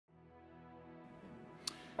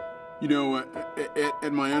You know,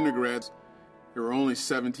 at my undergrads, there were only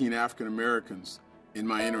 17 African Americans in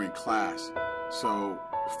my entering class, so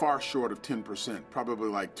far short of 10%, probably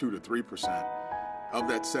like 2 to 3%. Of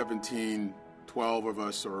that 17, 12 of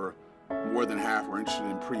us, or more than half, were interested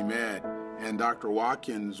in pre-med, and Dr.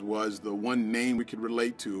 Watkins was the one name we could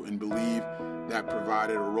relate to and believe that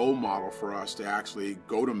provided a role model for us to actually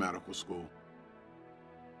go to medical school.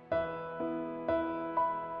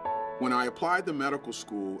 When I applied to medical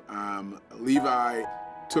school, Levi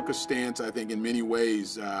took a stance, I think, in many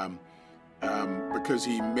ways, because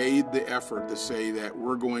he made the effort to say that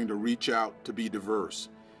we're going to reach out to be diverse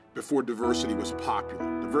before diversity was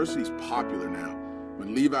popular. Diversity is popular now.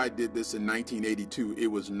 When Levi did this in 1982, it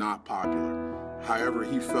was not popular. However,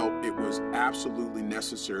 he felt it was absolutely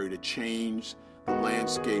necessary to change the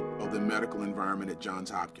landscape of the medical environment at Johns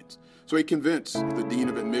Hopkins. So he convinced the Dean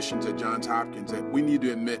of Admissions at Johns Hopkins that we need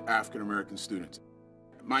to admit African American students.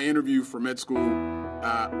 My interview for med school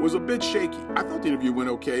was a bit shaky. I thought the interview went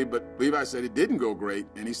okay, but Levi said it didn't go great,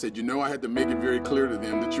 and he said, you know, I had to make it very clear to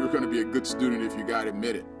them that you were going to be a good student if you got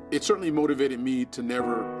admitted. It certainly motivated me to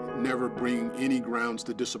never bring any grounds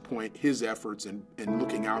to disappoint his efforts in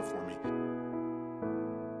looking out for me.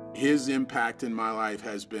 His impact in my life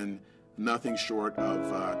has been nothing short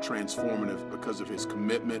of transformative because of his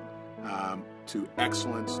commitment to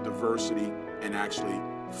excellence, diversity, and actually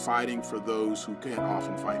fighting for those who can't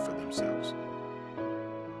often fight for themselves.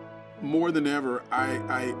 More than ever,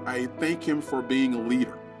 I thank him for being a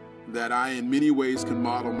leader that I in many ways can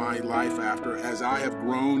model my life after, as I have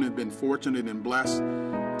grown and been fortunate and blessed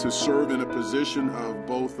to serve in a position of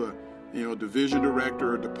both a division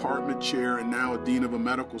director, a department chair, and now a dean of a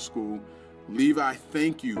medical school. Levi,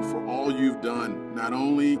 thank you for all you've done, not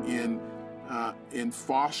only in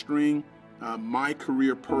fostering my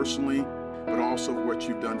career personally, but also what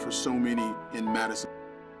you've done for so many in medicine.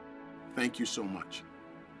 Thank you so much.